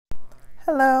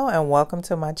Hello and welcome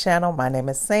to my channel. My name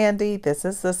is Sandy. This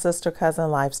is the Sister Cousin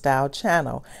Lifestyle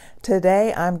channel.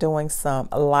 Today I'm doing some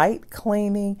light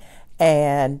cleaning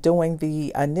and doing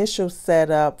the initial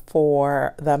setup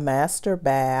for the master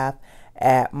bath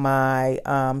at my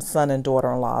son and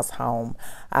daughter-in-law's home.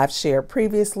 I've shared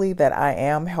previously that I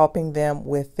am helping them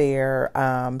with their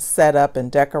setup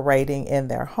and decorating in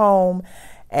their home.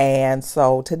 And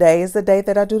so today is the day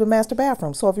that I do the master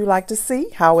bathroom. So if you'd like to see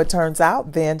how it turns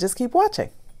out, then just keep watching.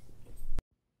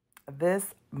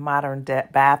 This modern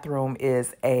bathroom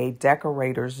is a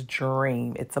decorator's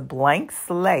dream. It's a blank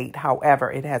slate. However,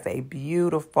 it has a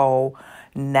beautiful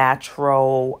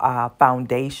natural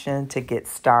foundation to get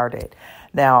started.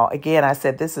 Now, again, I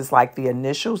said this is like the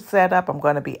initial setup. I'm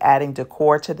going to be adding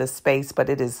decor to the space, but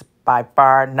it is by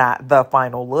far not the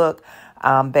final look.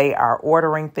 They are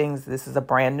ordering things. This is a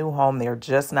brand new home. They're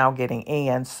just now getting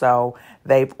in. So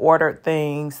they've ordered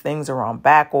things. Things are on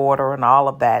back order and all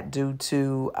of that due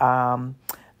to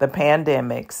the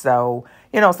pandemic. So,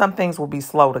 you know, some things will be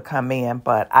slow to come in.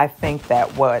 But I think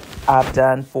that what I've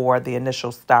done for the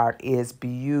initial start is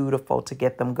beautiful to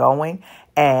get them going.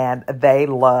 And they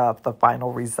love the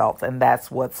final results. And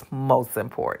that's what's most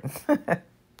important.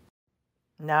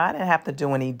 Now, I didn't have to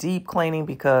do any deep cleaning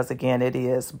because, again, it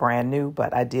is brand new,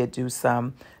 but I did do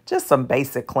just some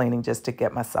basic cleaning just to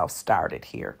get myself started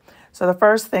here. So the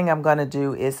first thing I'm going to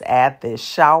do is add this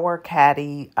shower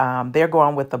caddy. They're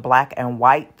going with the black and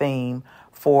white theme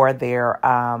for their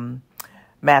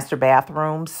master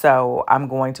bathroom. So I'm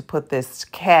going to put this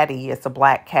caddy, it's a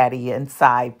black caddy,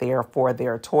 inside there for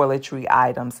their toiletry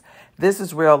items. This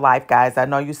is real life, guys. I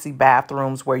know you see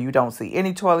bathrooms where you don't see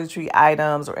any toiletry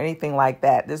items or anything like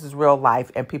that. This is real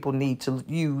life and people need to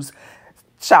use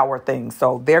shower things.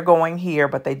 So they're going here,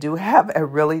 but they do have a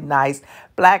really nice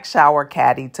black shower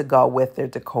caddy to go with their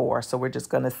decor. So we're just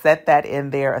going to set that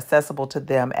in there, accessible to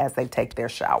them as they take their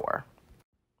shower.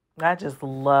 I just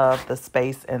love the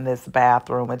space in this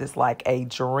bathroom. It is like a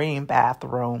dream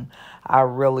bathroom. I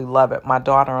really love it. My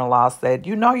daughter-in-law said,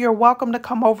 you know, you're welcome to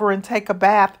come over and take a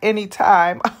bath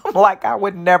anytime. I'm like, I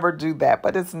would never do that,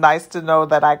 but it's nice to know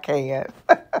that I can.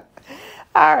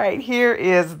 All right, here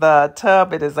is the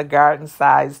tub. It is a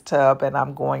garden-sized tub, and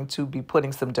I'm going to be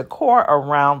putting some decor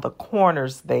around the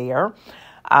corners there.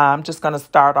 I'm just going to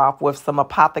start off with some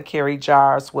apothecary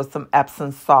jars with some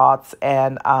Epsom salts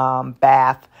and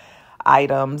bath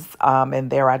items in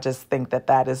there. I just think that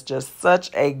that is just such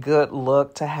a good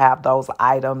look to have those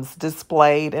items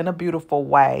displayed in a beautiful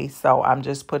way. So I'm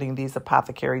just putting these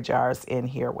apothecary jars in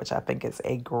here, which I think is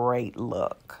a great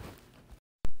look.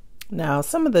 Now,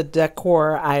 some of the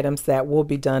decor items that will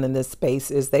be done in this space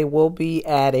is they will be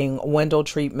adding window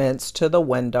treatments to the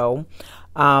window.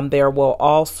 There will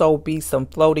also be some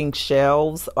floating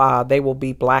shelves. They will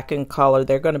be black in color.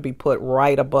 They're going to be put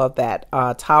right above that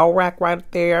towel rack right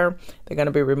there. They're going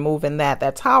to be removing that.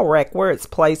 That towel rack, where it's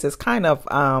placed, is kind of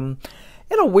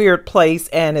in a weird place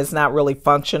and is not really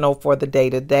functional for the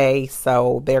day-to-day.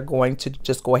 So they're going to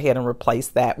just go ahead and replace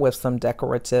that with some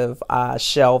decorative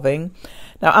shelving.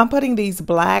 Now, I'm putting these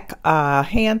black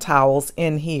hand towels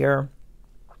in here.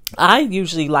 I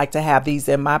usually like to have these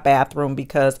in my bathroom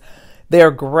because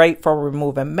they're great for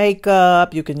removing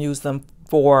makeup. You can use them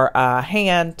for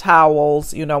hand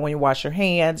towels. You know, when you wash your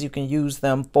hands, you can use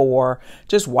them for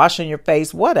just washing your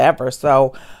face, whatever.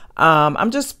 So I'm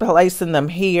just placing them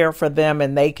here for them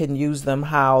and they can use them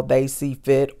how they see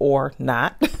fit or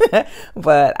not.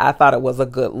 But I thought it was a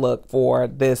good look for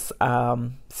this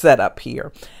setup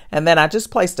here. And then I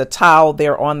just placed a towel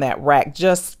there on that rack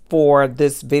just for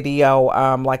this video.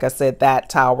 Like I said, that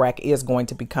towel rack is going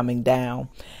to be coming down.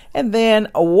 And then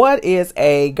what is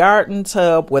a garden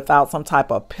tub without some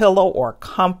type of pillow or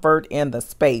comfort in the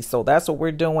space? So that's what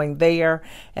we're doing there.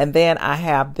 And then I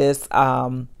have this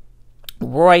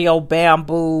royal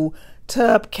bamboo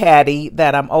tub caddy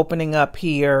that I'm opening up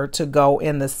here to go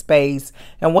in the space.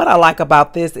 And what I like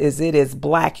about this is it is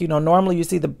black. You know, normally you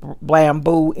see the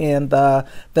bamboo in the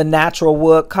natural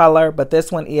wood color, but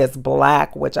this one is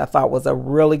black, which I thought was a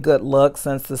really good look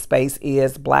since the space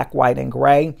is black, white, and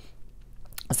gray.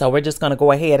 So we're just going to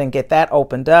go ahead and get that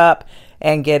opened up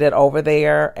and get it over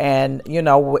there. And, you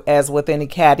know, as with any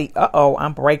caddy,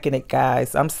 I'm breaking it,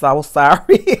 guys. I'm so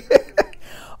sorry.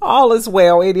 All is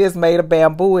well. It is made of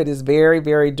bamboo. It is very,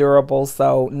 very durable.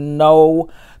 So no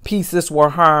pieces were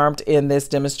harmed in this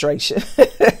demonstration.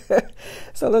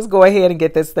 So let's go ahead and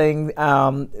get this thing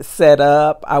set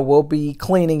up. I will be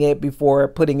cleaning it before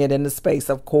putting it in the space,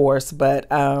 of course. But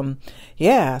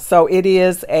yeah, so it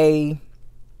is a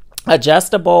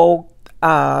adjustable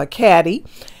caddy.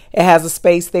 It has a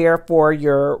space there for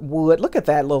your wood. Look at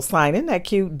that little sign. Isn't that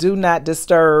cute? Do not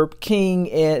disturb. King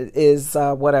is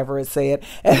whatever it said.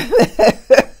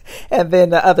 And then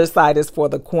the other side is for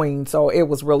the queen. So it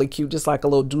was really cute, just like a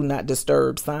little do not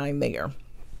disturb sign there.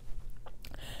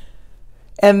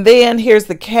 And then here's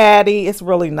the caddy. It's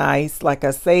really nice. Like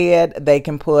I said, they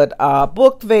can put a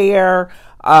book there,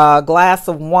 a glass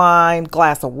of wine,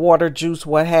 glass of water, juice,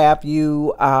 what have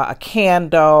you, a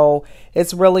candle.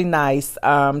 It's really nice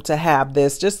to have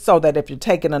this, just so that if you're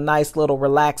taking a nice little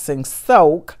relaxing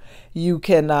soak, you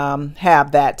can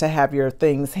have that to have your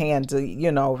things handy, you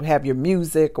know, have your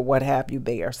music or what have you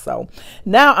there. So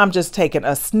now I'm just taking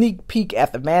a sneak peek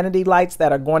at the vanity lights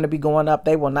that are going to be going up.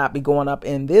 They will not be going up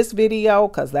in this video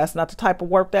because that's not the type of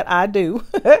work that I do,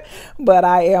 but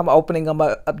I am opening them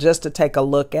up just to take a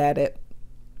look at it.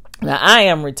 Now, I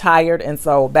am retired, and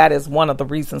so that is one of the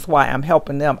reasons why I'm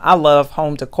helping them. I love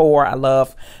home decor. I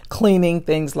love cleaning,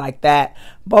 things like that.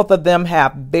 Both of them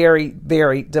have very,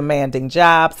 very demanding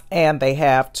jobs, and they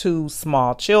have 2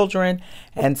 small children.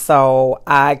 And so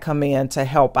I come in to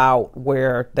help out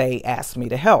where they ask me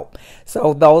to help.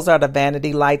 So those are the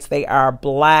vanity lights. They are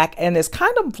black, and it's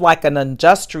kind of like an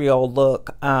industrial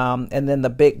look. And then the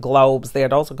big globes there,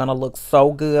 those are going to look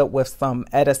so good with some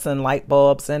Edison light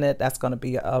bulbs in it. That's going to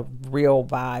be a real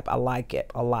vibe. I like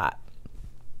it a lot.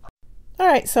 All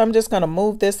right, so I'm just going to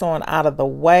move this on out of the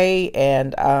way,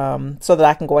 and so that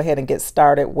I can go ahead and get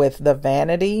started with the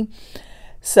vanity.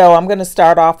 So I'm going to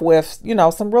start off with, you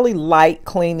know, some really light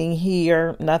cleaning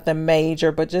here, nothing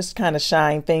major, but just kind of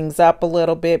shine things up a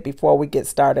little bit before we get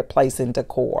started placing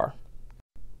decor.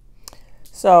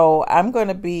 So I'm going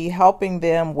to be helping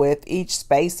them with each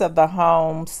space of the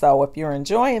home. So if you're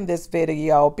enjoying this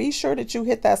video, be sure that you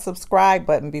hit that subscribe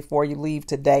button before you leave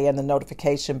today and the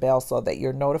notification bell so that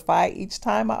you're notified each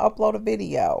time I upload a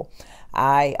video.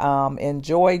 I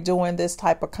enjoy doing this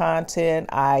type of content.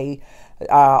 I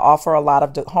offer a lot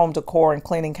of home decor and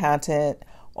cleaning content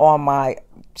on my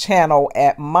channel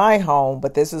at my home,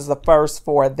 but this is the first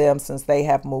for them since they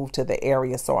have moved to the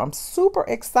area. So I'm super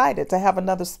excited to have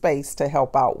another space to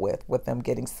help out with them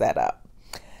getting set up.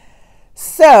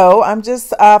 So I'm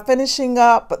just finishing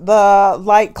up the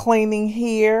light cleaning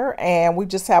here, and we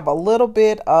just have a little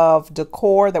bit of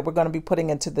decor that we're going to be putting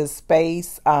into this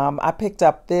space. I picked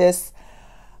up this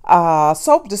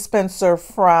soap dispenser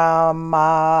from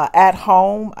At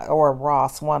Home or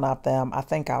Ross, one of them. I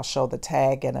think I'll show the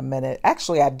tag in a minute.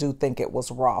 Actually, I do think it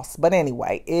was Ross, but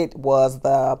anyway, it was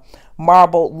the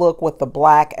marble look with the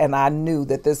black, and I knew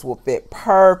that this would fit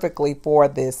perfectly for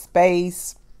this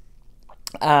space.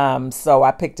 So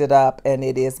I picked it up, and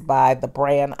it is by the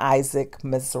brand Isaac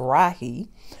Mizrahi.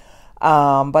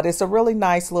 But it's a really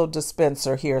nice little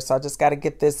dispenser here. So I just got to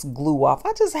get this glue off.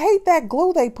 I just hate that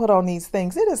glue they put on these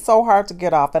things. It is so hard to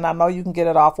get off. And I know you can get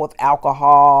it off with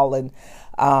alcohol and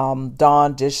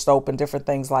Dawn dish soap and different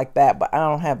things like that. But I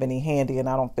don't have any handy, and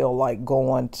I don't feel like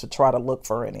going to try to look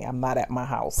for any. I'm not at my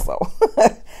house. So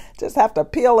just have to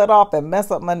peel it off and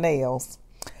mess up my nails.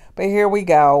 But here we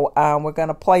go. We're going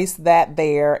to place that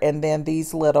there, and then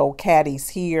these little caddies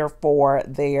here for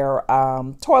their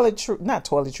not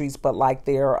toiletries, but like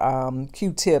their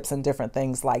Q-tips and different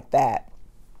things like that.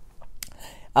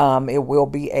 It will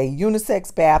be a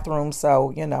unisex bathroom,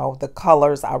 so, you know, the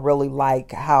colors, I really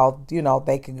like how, you know,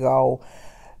 they could go,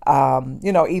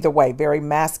 you know, either way, very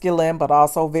masculine, but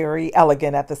also very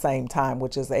elegant at the same time,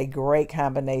 which is a great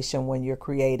combination when you're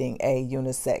creating a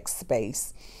unisex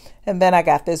space. And then I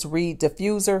got this reed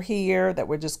diffuser here that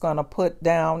we're just going to put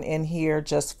down in here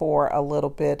just for a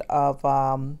little bit of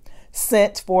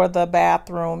scent for the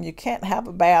bathroom. You can't have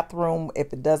a bathroom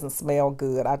if it doesn't smell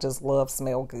good. I just love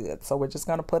smell good. So we're just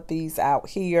going to put these out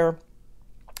here.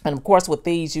 And of course, with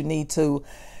these, you need to,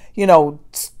 you know,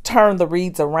 turn the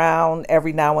reeds around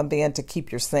every now and then to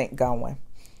keep your scent going.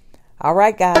 All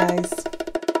right, guys.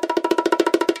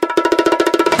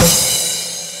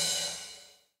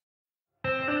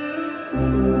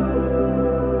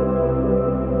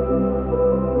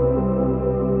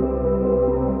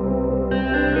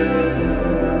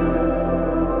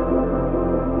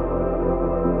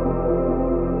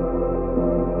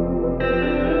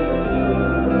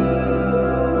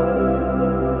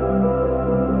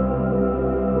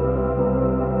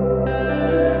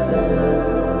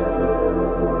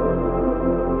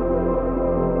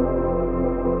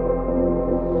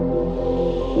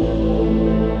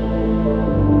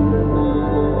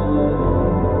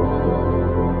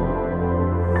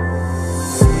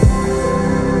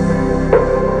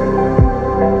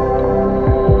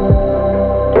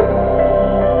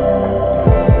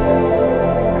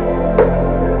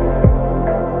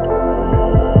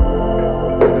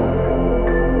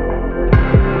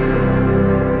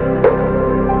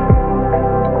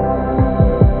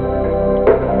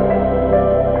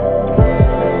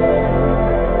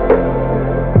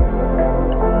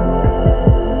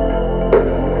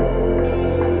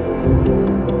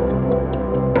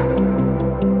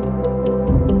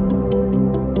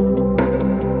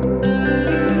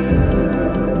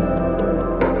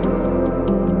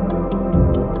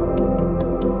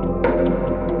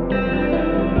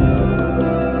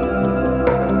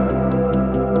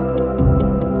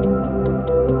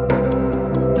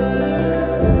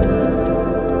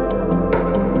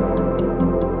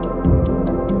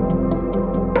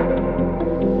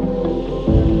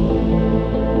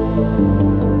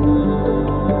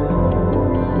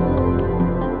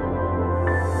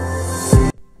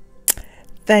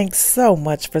 Thanks so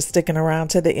much for sticking around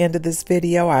to the end of this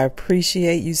video. I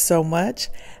appreciate you so much.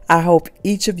 I hope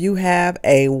each of you have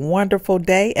a wonderful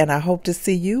day, and I hope to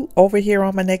see you over here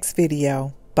on my next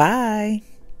video. Bye.